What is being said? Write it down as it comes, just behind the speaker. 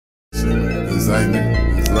Say,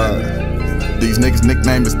 nigga, it's love. These niggas'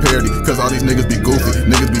 nickname is Parody, cause all these niggas be goofy,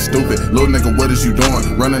 niggas be stupid. Little nigga, what is you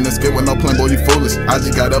doing? Running the skit with no plan, boy, you foolish. I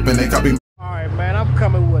just got up and they copy. Alright, man, I'm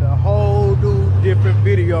coming with a whole new different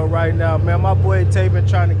video right now, man. My boy Tay been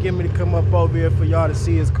trying to get me to come up over here for y'all to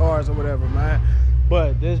see his cars or whatever, man.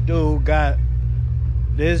 But this dude got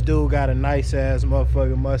a nice ass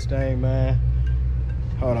motherfucking Mustang, man.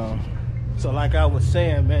 Hold on. So like I was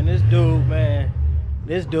saying, man, this dude, man,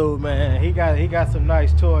 he got some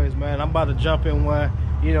nice toys, man. I'm about to jump in one,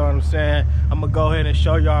 you know what I'm saying? I'm gonna go ahead and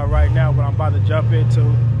show y'all right now what I'm about to jump into.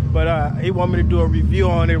 But he want me to do a review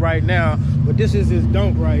on it right now. But this is his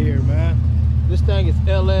donk right here, man. This thing is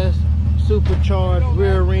LS, supercharged,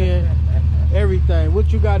 rear end, everything.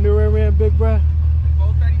 What you got in the rear end, big bruh?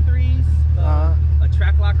 433s, a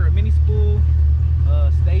track locker, a mini spool,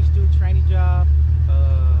 stage 2 training job,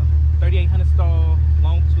 3800 stall,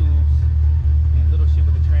 long tubes, and little shit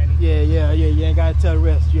with the tranny. Yeah. You ain't gotta tell the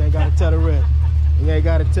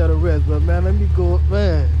rest. But man, let me go.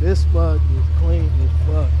 Man, this fuck is clean as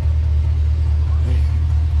fuck.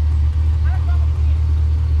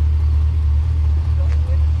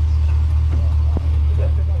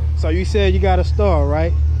 So you said you got a star,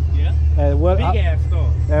 right? Yeah. At what? Big ass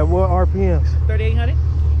star. At what RPMs? 3800.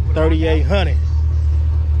 3800.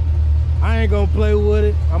 I ain't gonna play with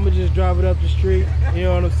it. I'm gonna just drive it up the street. You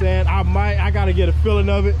know what I'm saying? I gotta get a feeling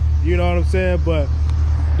of it. You know what I'm saying? But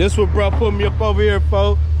this what bro put me up over here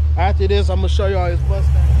for. After this, I'm gonna show y'all his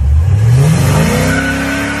Mustang.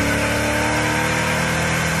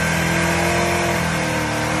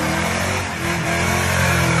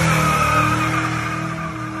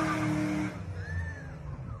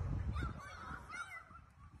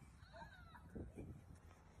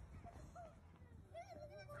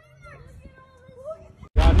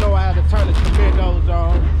 Y'all know I had to turn the commandos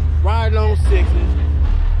on, riding on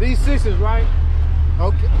 6s. These 6s, right?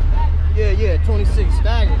 Okay. Yeah, 26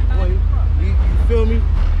 staggered. Boy, you feel me?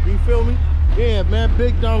 You feel me? Yeah, man,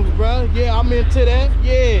 big donks, bro. Yeah, I'm into that.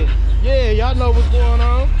 Yeah, y'all know what's going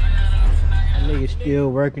on. That nigga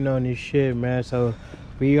still working on this shit, man. So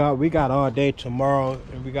we got all day tomorrow,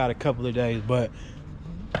 and we got a couple of days. But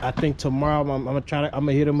I think tomorrow I'm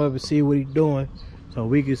gonna hit him up and see what he's doing, so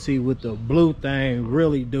we can see what the blue thing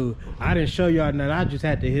really do. I didn't show y'all nothing. I just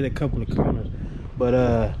had to hit a couple of corners. But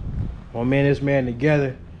I'm in this man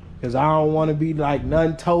together, cause I don't want to be like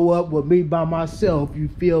nothing toe up with me by myself. You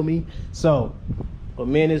feel me? So, but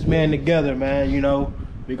me and this man together, man. You know,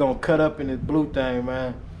 we gonna cut up in this blue thing,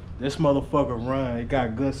 man. This motherfucker run. It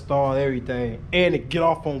got good stall, everything, and it get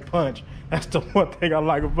off on punch. That's the one thing I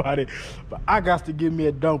like about it. But I got to give me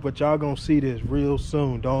a donk. But y'all gonna see this real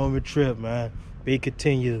soon. Don't even trip, man. Be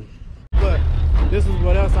continued. But this is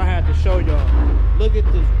what else I had to show y'all. Look at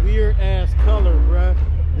this weird ass color, bruh.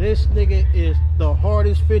 This nigga is the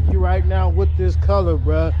hardest 50 right now with this color,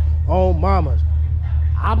 bruh. On mamas.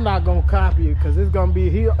 I'm not gonna copy it because it's gonna be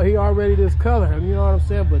he already this color. You know what I'm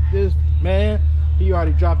saying? But this man, he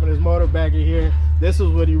already dropping his motor back in here. This is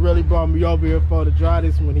what he really brought me over here for, to drive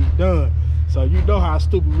this when he's done. So you know how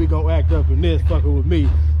stupid we gonna act up in this fucking with me.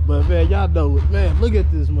 But man, y'all know it. Man, look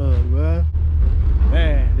at this mug, man.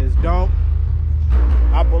 Man, this donk.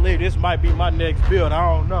 I believe this might be my next build.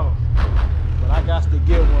 I don't know. But I got to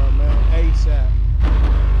get one, man. ASAP.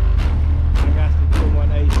 I got to get one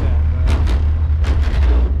ASAP, man.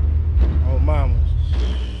 Oh, mamas.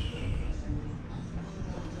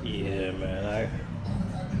 Yeah, man. I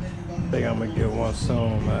think I'm going to get one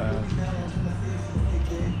soon, man.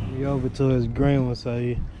 We over to his green one,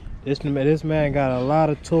 so this man got a lot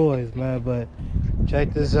of toys, man. But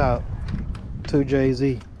check this out.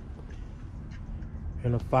 2JZ.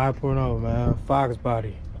 In a 5.0, man. Fox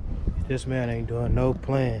body. This man ain't doing no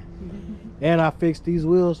plan. And I fixed these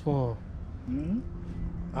wheels for him.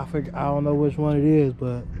 I don't know which one it is,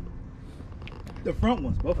 but The front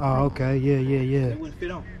ones, both. oh, okay, yeah. They wouldn't fit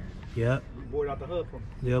on. Yep. We boarded out the hub for them.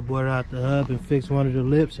 Yeah, boarded out the hub and fixed one of the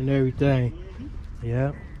lips and everything.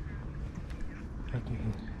 Yep.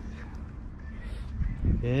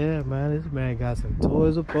 Yeah, man, this man got some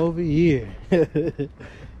toys up over here.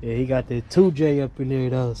 Yeah, he got the 2J up in there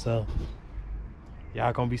though, so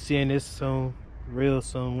y'all gonna be seeing this soon, real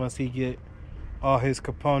soon, once he get all his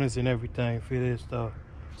components and everything for this stuff.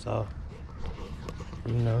 So,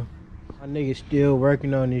 you know, my nigga still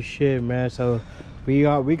working on this shit, man. So we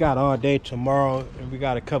got all day tomorrow, and we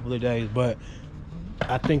got a couple of days. But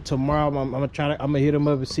I think tomorrow I'm gonna hit him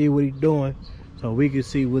up and see what he's doing, so we can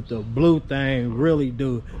see what the blue thing really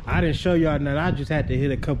do. I didn't show y'all nothing. I just had to hit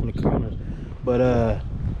a couple of corners. But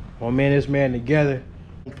I'm in this man together.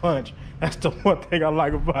 punch. That's the one thing I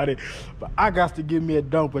like about it. But I got to give me a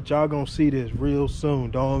dunk, but y'all gonna see this real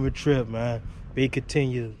soon. Don't even trip, man. Be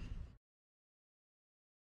continued.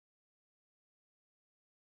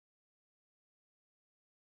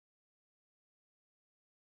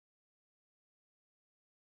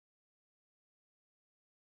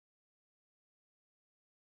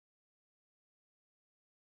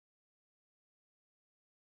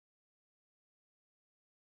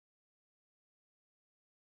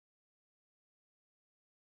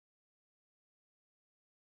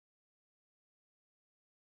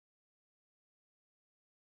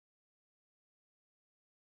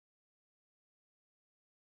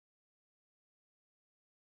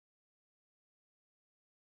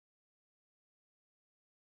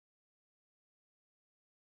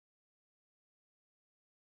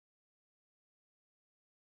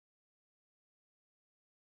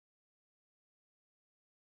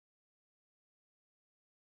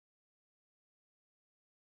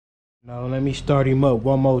 Now let me start him up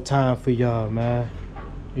one more time for y'all, man.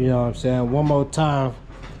 You know what I'm saying? One more time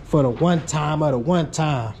for the one time of the one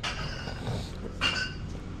time.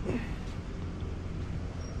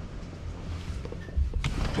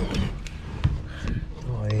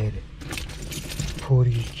 Go ahead and pull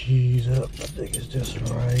these keys up. I think it's this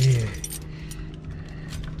one right here.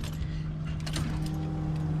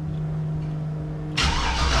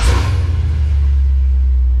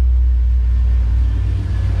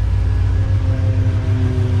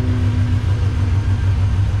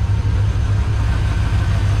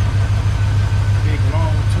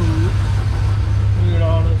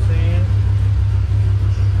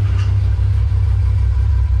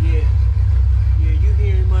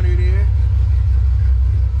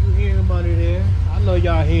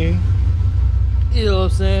 Y'all hear? You know what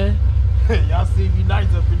I'm saying? Y'all see me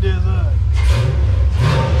nice up in this,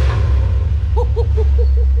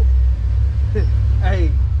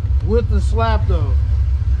 Hey, with the slap though,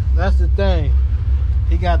 that's the thing.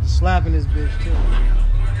 He got the slap in his bitch too.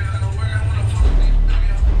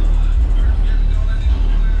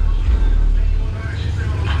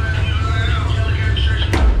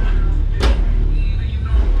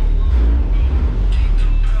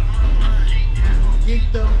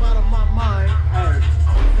 Geeked up out of my mind. Hey,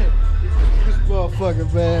 this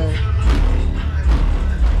motherfucker, man.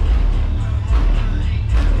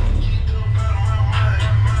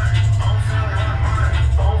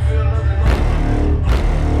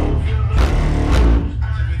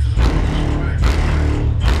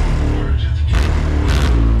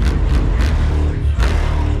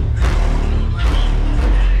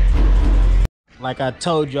 Like I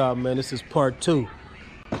told y'all, man, this is part 2.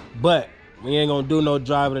 But we ain't gonna do no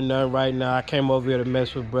driving or nothing right now. I came over here to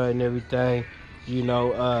mess with bruh and everything. You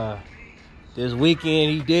know, this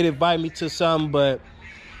weekend he did invite me to something, but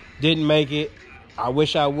didn't make it. I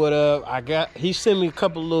wish I would have. He sent me a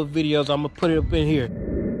couple little videos. I'm gonna put it up in here.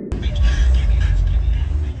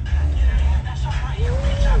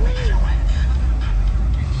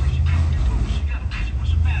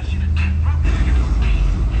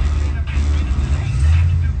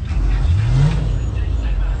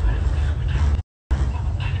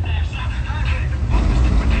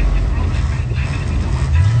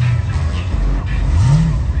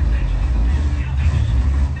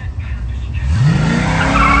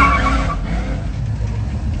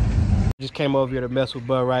 Just came over here to mess with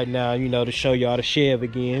Bud right now, you know, to show y'all the Chev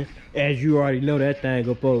again. As you already know, that thing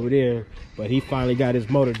up over there. But he finally got his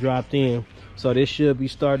motor dropped in. So this should be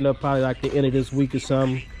starting up probably like the end of this week or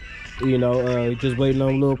something. You know, just waiting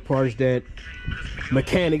on little parts that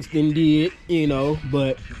mechanics didn't did, you know.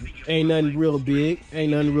 But ain't nothing real big.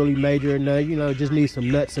 Ain't nothing really major or nothing. You know, just need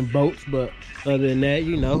some nuts and bolts. But other than that,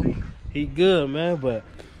 you know, he good, man. But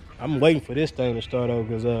I'm waiting for this thing to start over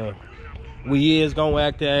because we is gonna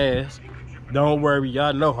act the ass. Don't worry,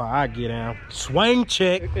 y'all know how I get down. Swing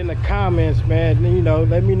check in the comments, man. You know,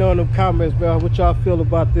 let me know in the comments, man, what y'all feel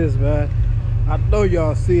about this, man. I know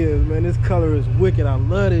y'all see it, man. This color is wicked. I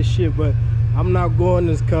love this shit, but I'm not going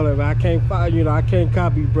this color, man. I can't find, you know, I can't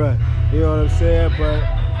copy, bruh. You know what I'm saying?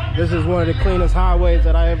 But this is one of the cleanest highways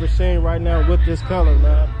that I ever seen right now with this color,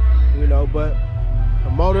 man. You know, but the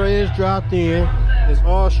motor is dropped in. It's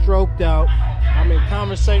all stroked out. I'm in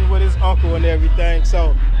conversation with his uncle and everything,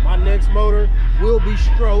 so my next motor will be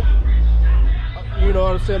stroked. You know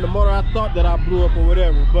what I'm saying? The motor I thought that I blew up or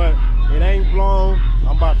whatever, but it ain't blown.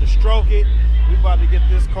 I'm about to stroke it. We about to get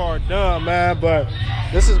this car done, man. But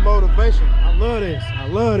this is motivation. I love this. I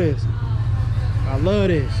love this. I love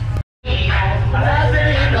this.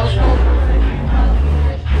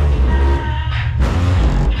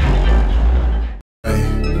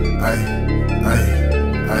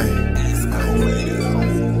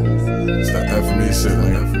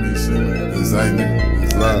 Exactly.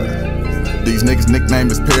 Fly. These niggas' nickname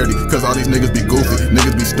is Parody, cause all these niggas be goofy,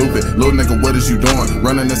 niggas be stupid. Little nigga, what is you doing?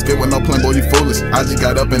 Running the skit with no plan, boy, you foolish. I just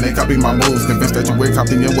got up and they copy my moves, convinced that you weird,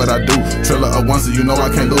 copying what I do. Triller a one, so you know I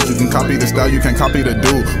can't lose. You can copy the style, you can't copy the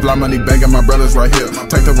dude. Fly money banging, my brothers right here.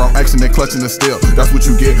 Take the wrong action, they clutching the steel. That's what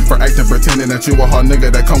you get for acting, pretending that you a hard nigga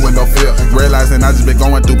that come with no fear. Realizing I just been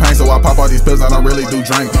going through pain, so I pop all these pills, I don't really do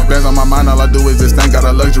drink. Bands on my mind, all I do is this thing. Got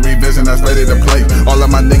a luxury vision that's ready to play. All of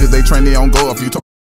my niggas, they train, they on go. If you